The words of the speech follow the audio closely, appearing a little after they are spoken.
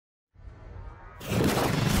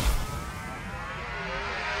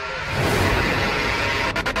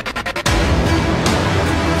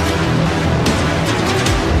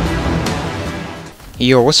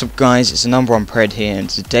Yo, what's up guys, it's the number one Pred here, and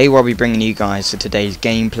today what I'll be bringing you guys to today's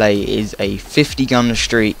gameplay is a 50 gun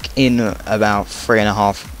streak in about 3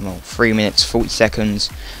 minutes 40 seconds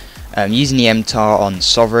using the MTAR on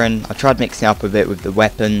Sovereign. I tried mixing it up a bit with the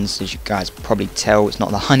weapons. As you guys probably tell, it's not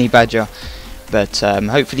the Honey Badger, but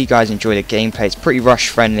hopefully you guys enjoy the gameplay. It's pretty rush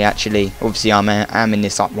friendly actually. Obviously I'm in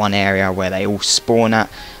this like one area where they all spawn at,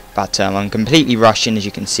 but I'm completely rushing. As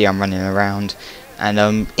you can see, I'm running around.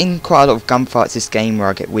 And in quite a lot of gunfights this game where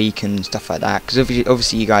I get weak and stuff like that, because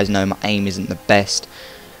obviously you guys know my aim isn't the best,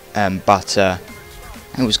 but it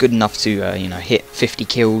was good enough to hit 50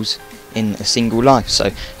 kills in a single life.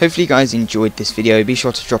 So hopefully you guys enjoyed this video. Be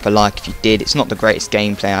sure to drop a like if you did. It's not the greatest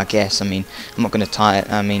gameplay, I guess. I mean, I'm not going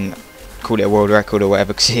to call it a world record or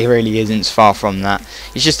whatever, because it really isn't. It's far from that.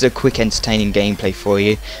 It's just a quick entertaining gameplay for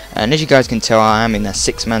you. And as you guys can tell, I am in a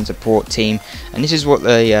 6-man support team, and this is what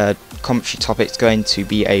the commentary topic's going to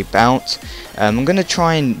be about. I'm going to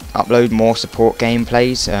try and upload more support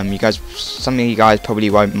gameplays. Some of you guys probably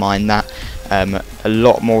won't mind that. A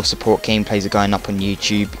lot more support gameplays are going up on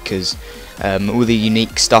YouTube because all the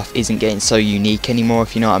unique stuff isn't getting so unique anymore,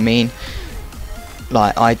 if you know what I mean.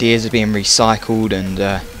 Like, ideas are being recycled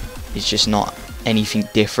and it's just not anything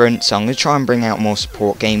different. So I'm going to try and bring out more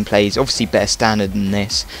support gameplays, obviously better standard than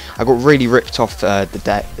this. I got really ripped off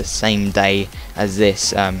the same day as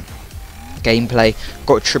this gameplay.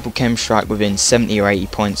 Got a triple chem strike within 70 or 80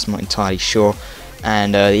 points, I'm not entirely sure,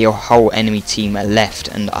 and the whole enemy team left,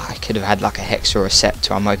 and I could have had like a hex or a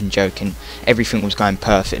scepter. I'm not even joking. Everything was going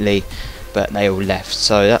perfectly, but they all left,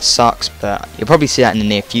 so that sucks. But you'll probably see that in the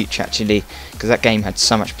near future actually, because that game had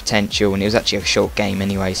so much potential, and it was actually a short game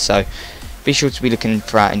anyway, so be sure to be looking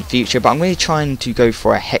for that in the future. But I'm really trying to go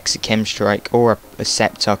for a hexachem strike or a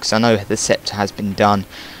scepter, because I know the scepter has been done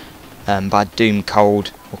by Doom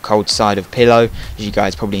Cold, or Cold Side of Pillow, as you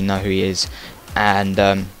guys probably know who he is, and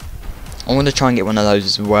I want to try and get one of those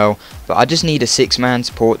as well. But I just need a 6-man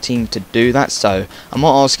support team to do that, so I'm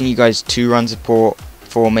not asking you guys to run support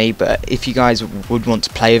for me, but if you guys would want to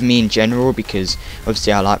play with me in general, because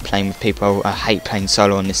obviously I like playing with people. I hate playing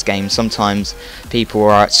solo on this game. Sometimes people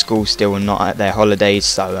are at school still and not at their holidays,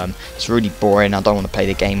 so it's really boring. I don't want to play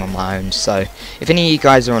the game on my own. So if any of you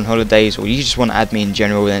guys are on holidays, or you just want to add me in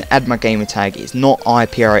general, then add my gamer tag. It's not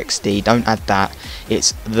MTAR-XD, don't add that.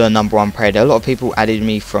 It's the number one Predator. A lot of people added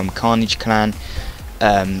me from Carnage Clan,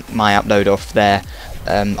 my upload off there,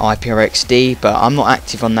 MTAR-XD, but I'm not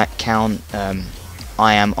active on that account.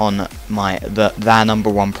 I am on the number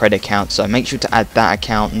one Pred account, so make sure to add that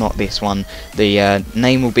account, not this one. The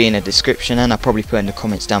name will be in the description, and I'll probably put in the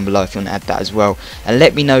comments down below if you want to add that as well. And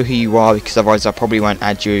let me know who you are, because otherwise I probably won't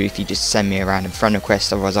add you if you just send me a random friend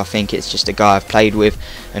request. Otherwise I think it's just a guy I've played with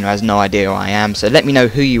and who has no idea who I am. So let me know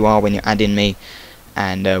who you are when you're adding me,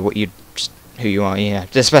 and who you are. Yeah,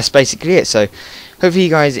 that's basically it. So hopefully you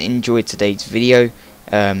guys enjoyed today's video.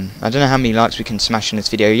 I don't know how many likes we can smash in this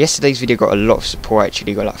video. Yesterday's video got a lot of support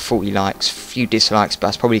actually, got like 40 likes, a few dislikes, but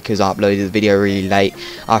that's probably because I uploaded the video really late.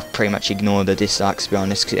 I've pretty much ignored the dislikes, to be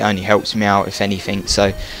honest, because it only helps me out if anything.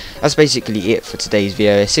 So that's basically it for today's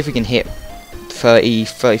video. Let's see if we can hit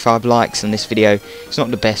 35 likes on this video. It's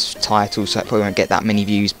not the best title, so I probably won't get that many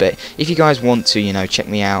views, but if you guys want to, check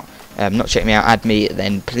me out, add me,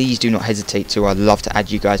 then please do not hesitate to. I'd love to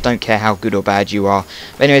add you guys, don't care how good or bad you are.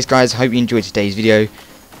 But anyways guys, I hope you enjoyed today's video,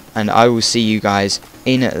 and I will see you guys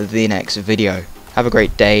in the next video. Have a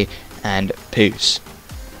great day, and peace.